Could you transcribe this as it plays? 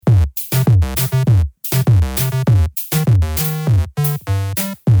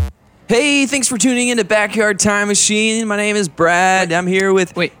Hey, thanks for tuning in to Backyard Time Machine. My name is Brad. I'm here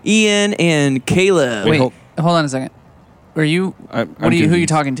with Ian and Caleb. Wait, hold on a second. Are you? Who are you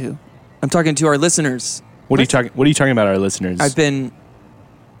talking to? I'm talking to our listeners. What are you talking about, our listeners? I've been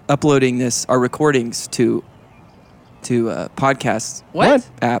uploading our recordings to podcast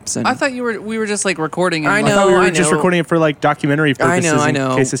apps. And I thought we were just like recording. And I I know. thought we were just recording it for like documentary purposes. I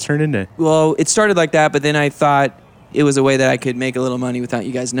know. In case it's turned into. Well, it started like that, but then I thought it was a way that I could make a little money without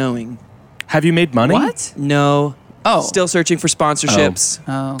you guys knowing. Have you made money? What? No. Oh. Still searching for sponsorships.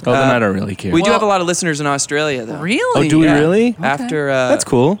 Oh. Oh, then I don't really care. We do have a lot of listeners in Australia, though. Really? Oh, do we really? Okay. After That's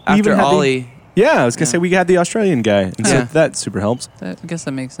cool. We After even had Ollie. Yeah, I was gonna say we had the Australian guy, and so Yeah. that super helps. I guess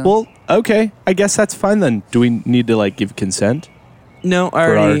that makes sense. Well, okay, I guess that's fine then. Do we need to like give consent? No, I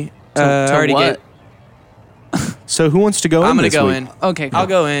already. To I already what? So who wants to go in? I'm gonna this go week? in. Okay, cool. I'll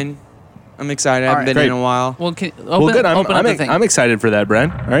go in. I'm excited. I haven't been great. in a while. Well, open good. up the thing. I'm excited for that,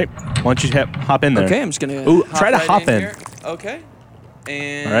 Brad. All right, why don't you hop in there? Okay, I'm just gonna. Ooh, try to hop in. Here. Okay.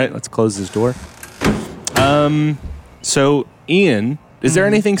 And All right, let's close this door. So Ian, is there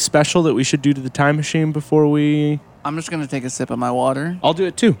anything special that we should do to the time machine before we? I'm just gonna take a sip of my water. I'll do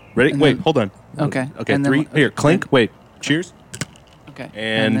it too. Ready? And Wait, then- hold on. Okay. Okay, And then- three. Here, clink. Wait. Cheers. Okay.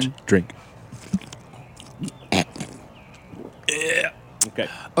 And then- drink. Okay.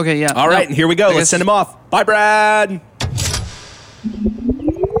 okay, yeah. All right, and here we go. I Let's guess- send him off. Bye, Brad. Who do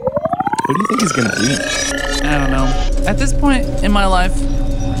you think he's gonna be? I don't know. At this point in my life,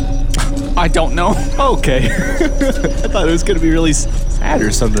 I don't know. Okay. I thought it was gonna be really sad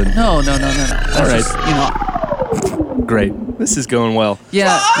or something. No. That's All right. just, Great. This is going well.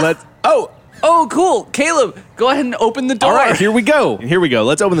 Yeah. Let's. Oh. Oh, cool. Caleb, go ahead and open the door. All right. Here we go.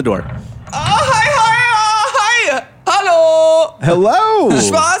 Let's open the door. hi. Hello. Hello.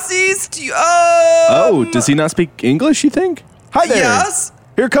 Schwarzes. Oh, does he not speak English? You think? Hi there. Yes.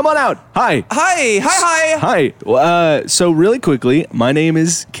 Here, come on out. Hi. Hi. Hi. So really quickly, my name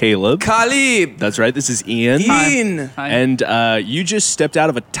is Caleb. Khalib. That's right. This is Ian. Ian. Hi. And you just stepped out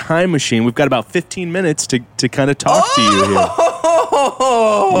of a time machine. We've got about 15 minutes to kind of talk to you here.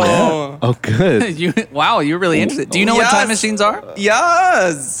 Oh. Oh, good. Wow, you're really interested. Do you know what Yes. time machines are?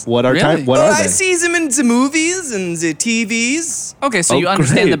 Yes. What are Really? time? What are I they? see them in the movies and the TVs. Okay, so Oh, you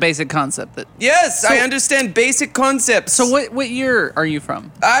understand great. the basic concept. Yes, I understand basic concepts. So what year are you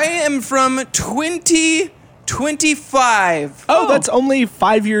from? I am from 2025. Oh, that's only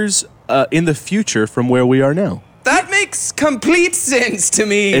 5 years in the future from where we are now. That makes complete sense to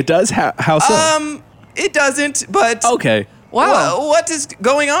me. It does. How so? It doesn't, but Okay. Wow. what is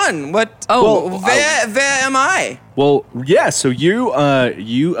going on? What? Oh, Well, where am I? Well, yeah. So you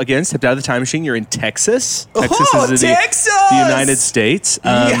again stepped out of the time machine. You're in Texas. Texas Oh, is Texas! the United States.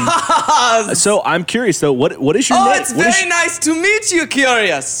 Yes. So I'm curious though. What is your Oh, name? it's What is very nice to meet you,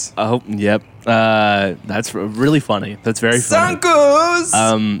 Curious. Oh, yep. That's really funny. That's very funny.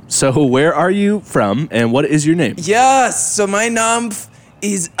 Sankus. So where are you from, and what is your name? Yes, so my name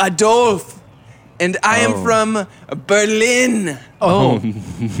is Adolf, and I am from Berlin, Okay.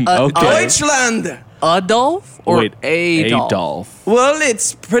 Deutschland. Adolf or Wait, Adolf? Adolf. Well,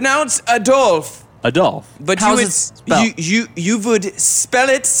 it's pronounced Adolf, Adolf. but How's you it would spelled? you would spell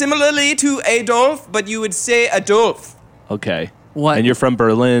it similarly to Adolf, but you would say Adolf. Okay. What? And you're from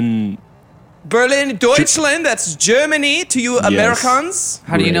Berlin. Berlin, Deutschland. That's Germany to you Americans.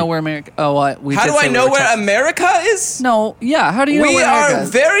 How do you Great. know where America? Oh, what? We How did do I say we know were where Texas. America is? No, yeah. How do you know We where America are is?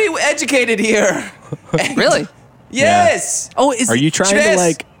 very educated here. Really? Yes. Oh, is Are you trying Chess. to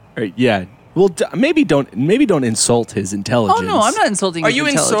like? Yeah. Well, maybe don't insult his intelligence. Oh no, I'm not insulting. Are his you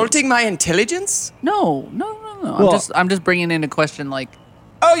intelligence. insulting my intelligence? No. Well- I'm just bringing into question like.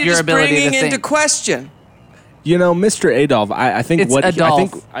 Oh, you're Your just ability to bringing into think. question. You know, Mr. Adolf. I think It's what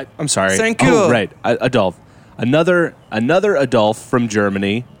Adolf. I'm sorry. Thank you. Oh, right, Adolf. Another Adolf from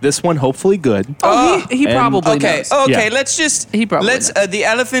Germany. This one hopefully good. Oh, he And- probably Okay, knows. okay. Yeah. Let's just. He probably let's. knows. The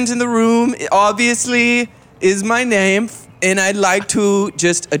elephant in the room obviously is my name, and I'd like to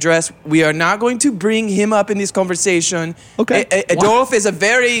just address. We are not going to bring him up in this conversation. Okay. Adolf is a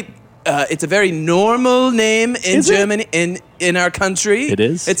very. It's a very normal name in Is it? Germany, in our country. It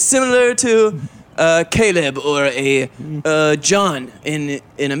is? It's similar to Caleb or a John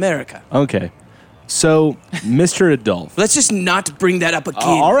in America. Okay. So, Mr. Adolf. Let's just not bring that up again.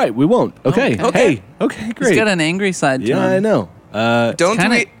 All right, we won't. Okay. Okay. Hey. Okay. He's Great. got an angry side to Yeah, him. I know.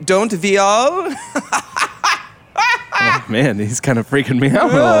 Don't we all? Man, he's kind of freaking me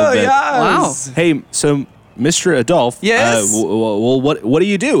out a Oh, little bit. yes. Hey, so Mr. Adolf. Yes? Well, what do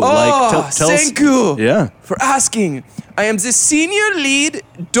you do? Oh, tell thank us. you Yeah. for asking. I am the senior lead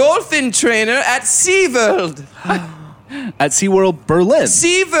dolphin trainer at SeaWorld. At SeaWorld Berlin.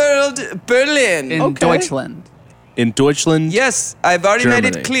 SeaWorld Berlin. In Deutschland. In Deutschland? Yes, I've already made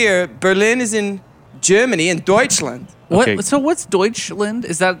Germany. it clear. Berlin is in Germany and Deutschland. What? Okay. So what's Deutschland?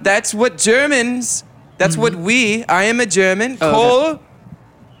 Is that That's what Germans, that's what I am a German, Oh, call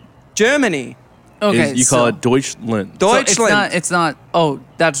Germany. okay? You call it Deutschland. So Deutschland. it's not. Oh,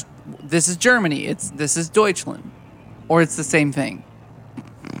 this is Germany. This is Deutschland, or it's the same thing.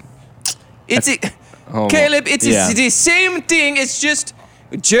 It's Oh, Caleb, it's yeah. the same thing. It's just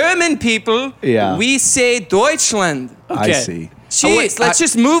German people. Yeah. We say Deutschland. I Okay. see. Jeez, wait, let's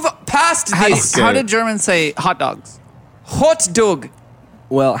just move past this. Okay. How did Germans say hot dogs? Hot dog.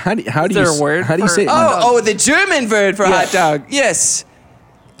 Well, how do there you a word how do you for- say Oh, the German word for hot dog. Yes.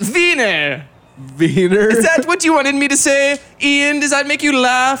 Wiener. Wiener? Is that what you wanted me to say? Ian, does that make you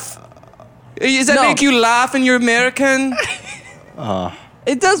laugh? Does that No. make you laugh and you're American?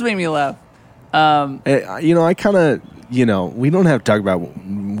 It does make me laugh. I kind of, we don't have to talk about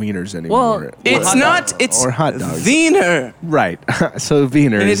wieners anymore. Well, It's hot not, it's or hot dogs. Wiener. Right. So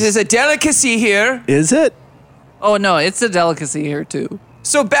wieners. And it is a delicacy here. Is it? Oh no, it's a delicacy here too.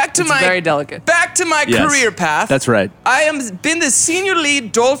 So back to It's my very delicate. Back to my Yes. career path. That's right. I am been the senior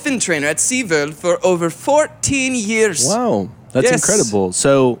lead dolphin trainer at SeaWorld for over 14 years. Wow. That's Yes. incredible.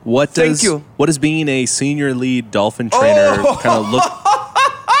 So what Thank you. does being a senior lead dolphin trainer kind of look?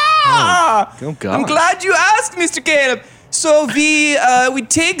 Oh God. I'm glad you asked, Mr. Caleb. So we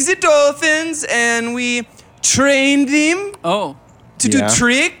take the dolphins and we train them Oh, to Yeah. do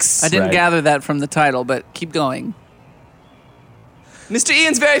tricks. I didn't Right. gather that from the title, but keep going. Mr.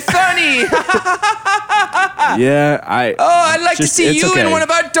 Ian's very funny. Yeah, I. Oh, I'd like to Just- see it's you in okay. one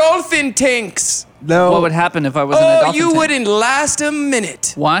of our dolphin tanks. No. What would happen if I wasn't a Oh, dolphin you tank? wouldn't last a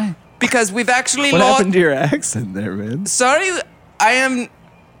minute Why? because we've actually What lost. happened to your accent there, man? Sorry, I am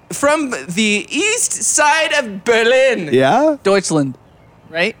from the east side of Berlin. Yeah. Deutschland,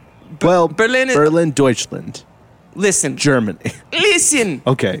 right? Well, Berlin is- Berlin, Deutschland, Listen, Germany. listen.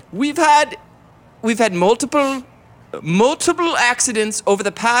 Okay. We've had multiple accidents over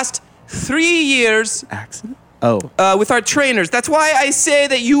the past 3 years Accent? Oh. with our trainers. That's why I say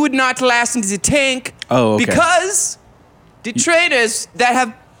that you would not last into the tank. Oh, okay. Because the trainers that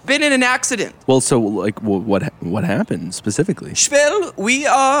have been in an accident. Well, so like, what happened specifically? Well, we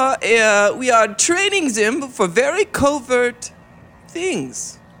are training them for very covert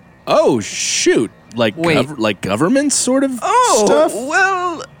things. Oh shoot! Like Wait. like government sort of Oh, stuff.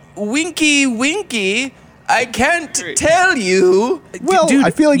 well, winky, I can't tell you. Well, Dude,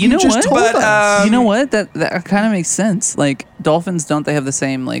 I feel like you you, know just what? told But, us. You know what? That kind of makes sense. Like dolphins, don't they have the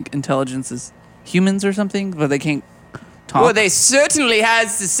same like intelligence as humans or something? But they can't talk. Well, they certainly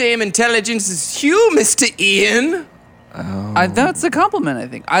has the same intelligence as you, Mr. Ian. That's a compliment. I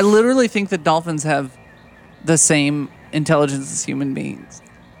think. I literally think that dolphins have the same intelligence as human beings.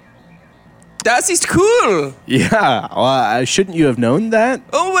 That is cool. Yeah. Well, shouldn't you have known that?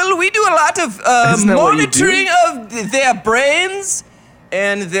 Oh, well, we do a lot of Isn't that what you do? monitoring of their brains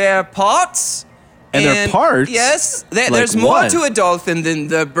and their parts. And their parts? Yes, Like there's more what? to a dolphin than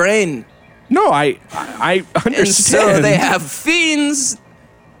the brain. No, I understand. And so they have fins,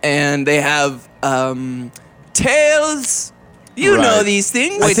 and they have tails. You know Right. these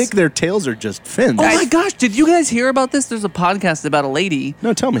things. I think their tails are just fins. Oh my gosh, did you guys hear about this? There's a podcast about a lady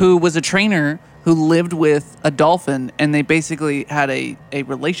No, tell me. who was a trainer who lived with a dolphin and they basically had a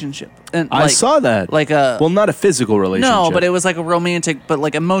relationship. And I saw that. Like a well, not a physical relationship. no, but it was like a romantic, but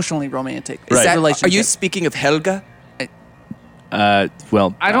like emotionally romantic Right. Are relationship. you speaking of Helga?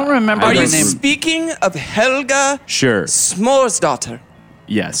 Well, I don't remember Are her you name. speaking of Helga sure. S'more's daughter?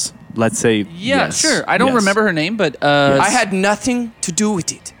 Yes. Let's say. Yeah, yes. sure. I don't Yes. remember her name, but I had nothing to do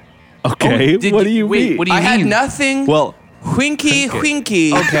with it. Okay. did what you- do you wait, mean? what do you I had mean? nothing Well, winky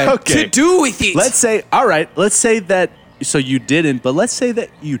Okay. to do with it. let's say. All right. Let's say that. So you didn't, but let's say that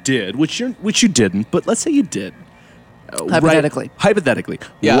you did, which you didn't, but let's say you did. Hypothetically. Right? Hypothetically.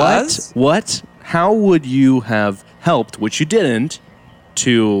 Yes. What? How would you have helped, which you didn't,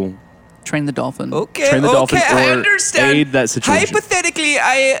 to Train the dolphin. Okay, train the dolphin I or understand. aid that situation?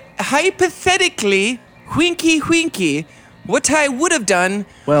 Hypothetically, winky, what I would have done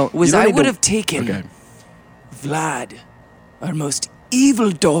Well, was you don't I need would to- have taken Okay. Vlad, our most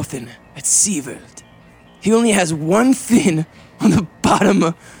evil dolphin at SeaWorld. He only has one fin on the bottom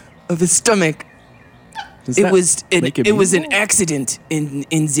of his stomach. Does It that was make it was an evil? accident in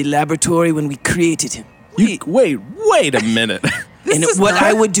the laboratory when we created him. Wait a minute. And what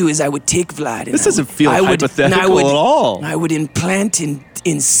I would do is I would take Vlad. And This I doesn't would- feel I would- and I hypothetical would- at all. I would implant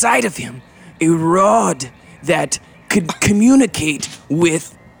inside of him a rod that could communicate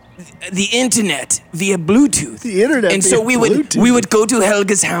with the internet via Bluetooth. The internet And via so we Bluetooth. would go to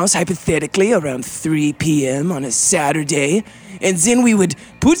Helga's house hypothetically around 3 p.m. on a Saturday, and then we would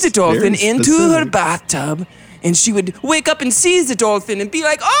put the dolphin very into her specific. bathtub, and she would wake up and see the dolphin and be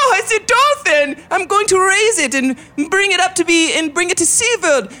like, "Oh, it's a dolphin! I'm going to raise it and bring it up to bring it to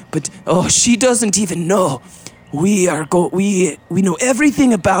SeaWorld." But she doesn't even know. We know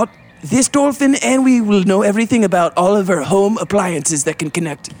everything about this dolphin, and we will know everything about all of her home appliances that can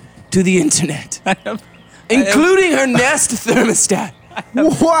connect to the internet, including her Nest thermostat.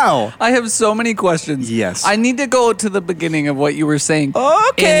 Wow. I have so many questions. Yes. I need to go to the beginning of what you were saying.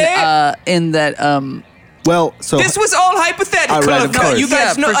 Okay. In that Well, so This was all hypothetical. Right, of No, course. you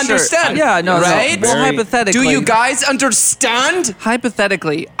guys Yeah, for sure. understand. Yeah, no, right? Well, Very- hypothetically. Do you guys understand?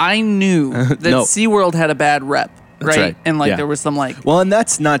 Hypothetically, I knew that No. SeaWorld had a bad rep, right? right. And like Yeah. there was some like well, and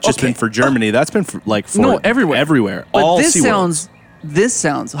that's not just Okay. been for Germany. That's been for no, everywhere. Everywhere. But All this SeaWorlds.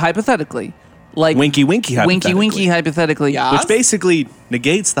 sounds hypothetically like Winky winky hypothetically. winky hypothetically. Yeah. Which basically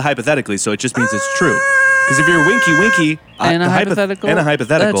negates the hypothetically, so it just means it's true. Because if you're winky winky And a the hypothetical? and a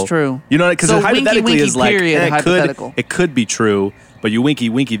hypothetical, That's true. You know, because So hypothetically winky, is like period, hypothetical. it could be true, but you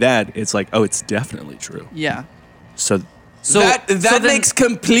winky that, it's like, oh, it's definitely true. Yeah. So So that so then, makes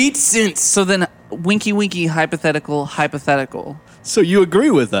complete sense. so then winky hypothetical. so you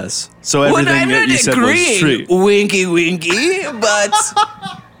agree with us. So Well, everything I'm that not you said was agreeing, true. winky, but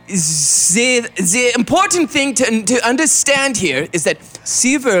the important thing to understand here is that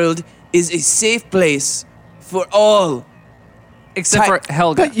SeaWorld is a safe place for all. Except for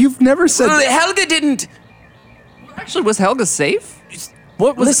Helga. But you've never said Well, Helga didn't. Actually, was Helga safe?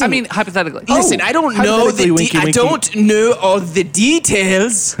 What was? Listen- I mean, hypothetically. Listen, I don't know hypothetically, winky, I winky. don't know all the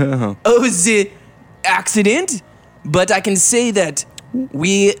details of the accident, but I can say that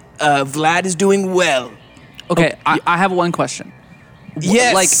Vlad is doing well. Okay, I have one question.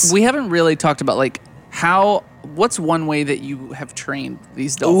 Yes. Like we haven't really talked about like how. What's one way that you have trained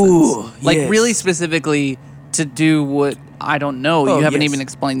these dolphins? Ooh, like yes. really specifically to do what I don't know. Oh, You haven't yes. even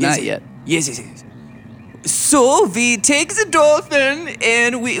explained Yes, that yet. Yes. So we take the dolphin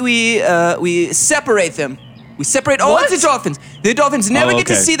and we separate them. We separate all What? the dolphins. The dolphins never get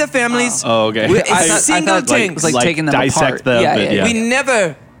to okay. see their families. Oh, okay. With I a thought- single I thought, like, tank. it was like taking them dissect apart. them. Yeah, but yeah, yeah. We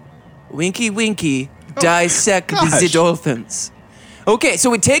never, winky, dissect the gosh. dolphins. Okay,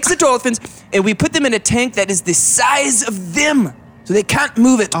 so it takes the dolphins and we put them in a tank that is the size of them. So they can't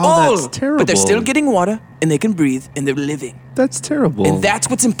move at all. that's But they're still terrible. getting water and they can breathe and they're living. That's terrible. And that's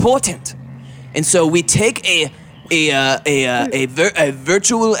what's important. And so we take a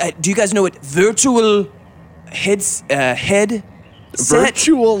virtual. Do you guys know what virtual head set?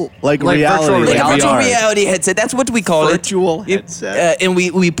 virtual like reality, virtual Like a reality. virtual VR. reality headset. That's what we call Virtual it. headset. And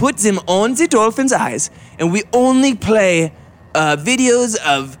we put them on the dolphin's eyes, and we only play videos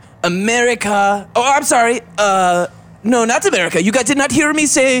of America. Oh, I'm sorry. No, not America. You guys did not hear me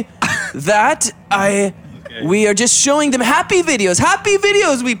say that. We are just showing them happy videos. Happy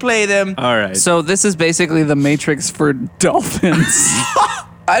videos. We play them. All right. So this is basically the Matrix for dolphins.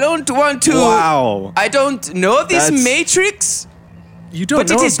 I don't want to. Wow. I don't know of this That's- Matrix, You don't but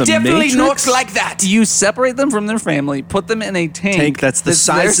know it of is the definitely Matrix? not like that. You separate them from their family, put them in a tank, that's the their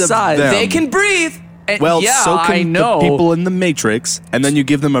size of them. They can breathe. And Well, yeah, so can I know. the people in the Matrix, and then you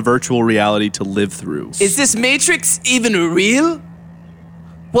give them a virtual reality to live through. Is this Matrix even real?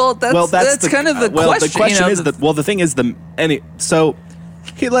 Well, that's the, kind of the well, question. the question you know, is that. Well, the thing is So,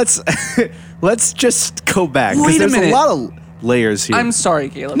 hey, let's let's just go back because Wait a there's minute. a lot of layers here. I'm sorry,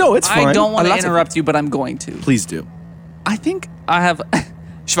 Caleb. No, it's I fine. don't want to Lots of- interrupt you, but I'm going to. Please do. I think I have.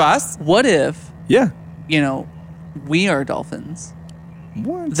 Schwarz? What if Yeah. we are dolphins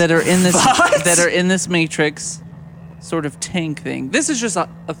What? that are in this What? that are in this Matrix sort of tank thing? This is just a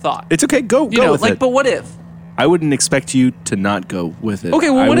thought. It's okay. Go with it. But what if? I wouldn't expect you to not go with it. Okay,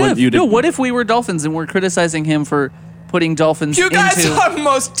 well, I what want if? you to- No, what if we were dolphins and we're criticizing him for putting dolphins You guys into? are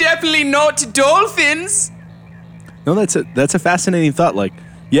most definitely not dolphins. No, that's a fascinating thought. Like,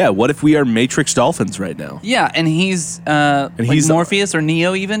 yeah, what if we are Matrix dolphins right now? Yeah, and he's like he's- Morpheus or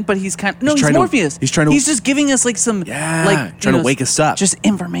Neo even, but he's kind. No, he's trying to- Morpheus. he's trying to- He's just giving us like some. Yeah, like trying to wake us up. Just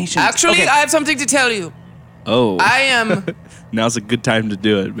information. Actually, Okay. I have something to tell you. Oh, I am now's a good time to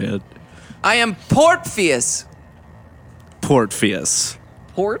do it, man. Porpheus. Porpheus.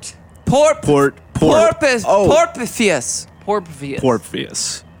 Port. Porpoise. Oh, Porpheus. Porpheus.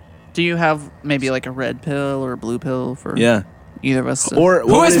 Porpheus. Do you have maybe like a red pill or a blue pill for Yeah. either of us? Or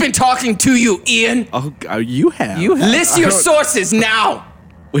Who has been talking to you, Ian? Oh, you have. You have- List your sources now.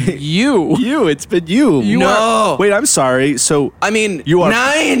 Wait, you? you. It's been you. No. Wait, I'm sorry. So I mean, You are-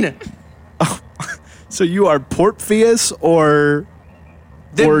 9. So you are Porpheus or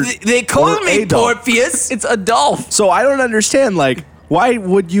They call me Adolf. Porpheus. It's Adolf. So I don't understand. Like, why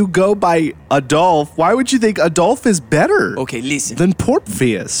would you go by Adolf? Why would you think Adolf is better Okay, listen. than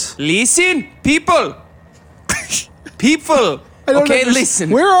Porpheus? Listen, people. People. I don't Okay, understand. listen.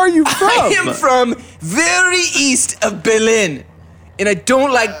 Where are you from? I am from very east of Berlin, and I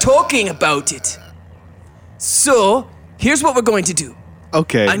don't like talking about it. So, here's what we're going to do.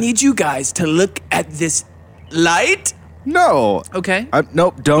 Okay. I need you guys to look at this light. No. Okay.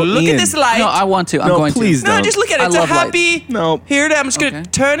 Nope. Don't. Look Ian. at this light. No, I want to. I'm No, going please to. No, don't. just look at it. I It's a love happy. No. Here it is. I'm just gonna Okay.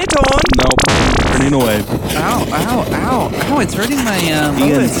 turn it on. Nope. Turning away. Ow! It's hurting my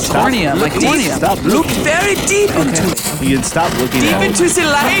Ian, stop. cornea. My Look, cornea. Stop Look looking. very deep into it. Ian, stop looking Deep at into the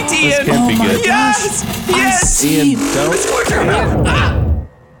light, Ian. can't be good. Yes. Yes. Ian, don't. Let's work her out.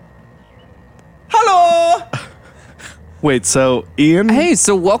 Hello. Wait, so Ian? Hey,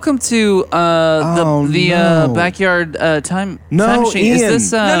 so welcome to Oh, the no. backyard time No, machine. Is Ian.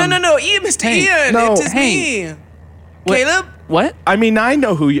 this No, Ian, Mr. hey, Ian. no. It is Hey. me. Caleb. What? I mean, I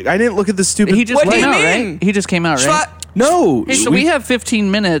know who you. I didn't look at the stupid. He just What do came you out, mean? right? He just came out, right? No. Hey, so we have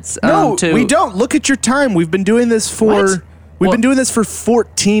 15 minutes. No, to we don't. Look at your time. We've been doing this for. What? We've Well- been doing this for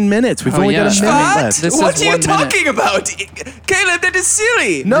 14 minutes. We've Oh, only got a yeah. minute What? left. This What is are you 1 minute. talking about? Caleb, that is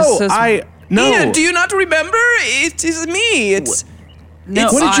silly. No, This is- no. Ian, do you not remember? It is me. It's No,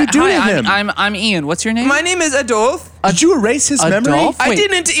 What did you do hi, to him? I'm Ian. What's your name? my name is Adolf. Did you erase his memory? Adolf? I Wait.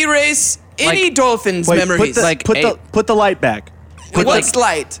 didn't erase any Like- dolphins' Wait, memories. put the light back. What's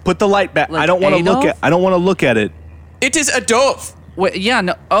light? Put the light back. Like I don't want to look Adolf? at. I don't want to look at it. It is Adolf. Wait, yeah,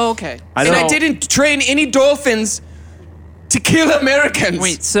 no. Oh, okay. I And don't. I didn't train any dolphins to kill Americans.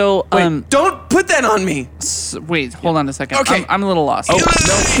 Wait, so Don't put that on me. wait, hold on a second. Okay. I'm a little lost. No,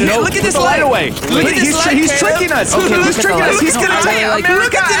 Look at put this the light away. Look at this He's light. he's Caleb. tricking us. Okay, He's look at the tricking light. us. He's No, gonna I take really like it.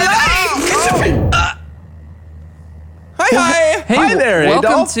 Look at the light. Hi. Hey, Hi there,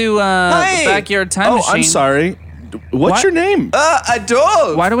 welcome Adolf. to Hi. backyard time Oh, machine. I'm sorry. What's What? your name?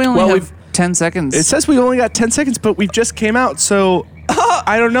 Adolf. Why do we only Well, have 10 seconds? It says we only got 10 seconds, but we just came out, so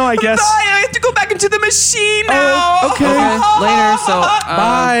I don't know. I guess. Bye. I have to go back into the machine now. Oh, okay. Later. So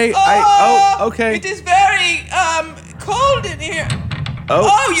Bye. Okay. It is very cold in here. Oh,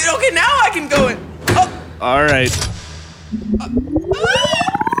 Oh, okay. Now I can go in. Oh. all right.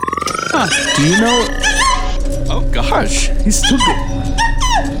 Do you know? Oh gosh, he's still.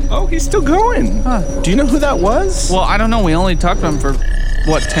 Oh, he's still going. Do you know who that was? Well, I don't know. We only talked to him for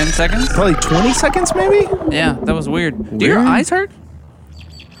what, 10 seconds? Probably 20 seconds, maybe. Yeah, that was weird. Do your Weird? eyes hurt?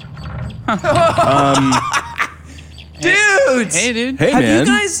 Dudes. Hey, dude. Hey, Have man. you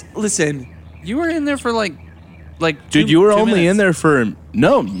guys listen? You were in there for like Dude, you were only in there for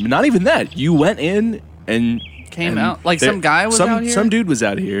no, not even that. You went in and Came and out? Like some guy was some, out here? Some dude was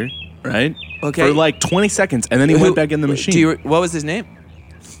out here, right? Okay. For like 20 seconds, and then he went back in the machine. What was his name?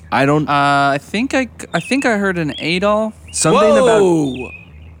 I don't. I think I heard an Adolf. something about. Whoa.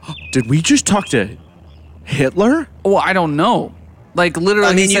 Did we just talk to Hitler? Well, I don't know. Like literally,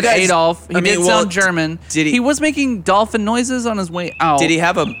 I mean, he you said guys- Adolf. He I mean, did well, sound German. did he- He was making dolphin noises on his way out. Did he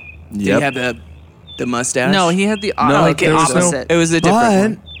have a? Did Yep. he have the mustache? No, he had the No, like the there was no- opposite. It was a different But-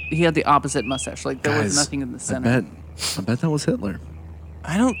 one. He had the opposite mustache. Like there was Guys, nothing in the center. I bet that was Hitler.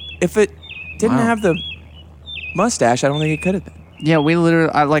 I don't. If it didn't Wow. have the mustache, I don't think it could have been. Yeah, we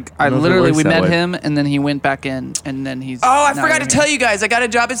literally. I don't know if it literally works we that met way. him, and then he went back in, and then he's. Oh, I now forgot you're to tell here. you guys. I got a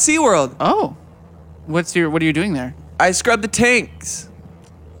job at SeaWorld. Oh, what are you doing there? I scrubbed the tanks.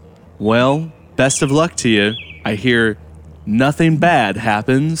 Well, best of luck to you. I hear nothing bad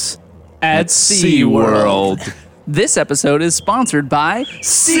happens at SeaWorld. This episode is sponsored by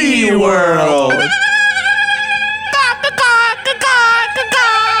SeaWorld.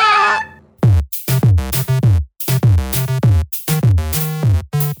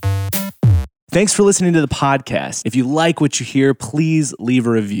 Thanks for listening to the podcast. If you like what you hear, please leave a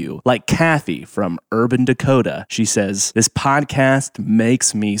review. Like Kathy from Urban Dakota. She says, "This podcast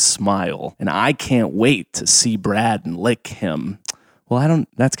makes me smile, and I can't wait to see Brad and lick him." Well,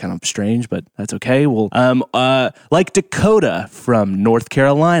 that's kind of strange, but that's okay. Well, like Dakota from North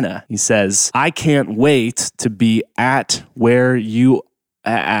Carolina. He says, "I can't wait to be at where you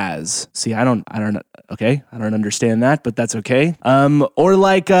as." See, I don't understand that, but that's okay. Or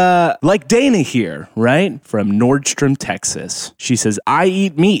like Dana here, right? From Nordstrom, Texas. She says, I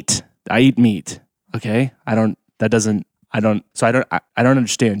eat meat. Okay. I don't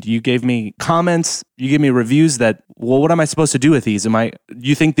understand. You gave me comments, you gave me reviews that, well, what am I supposed to do with these?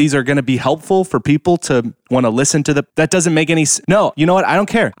 You think these are going to be helpful for people to want to listen to that doesn't make any No, you know what? I don't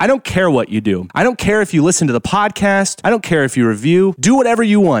care. I don't care what you do. I don't care if you listen to the podcast. I don't care if you review. Do whatever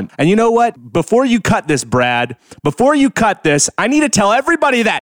you want. And you know what? Before you cut this, Brad, I need to tell everybody that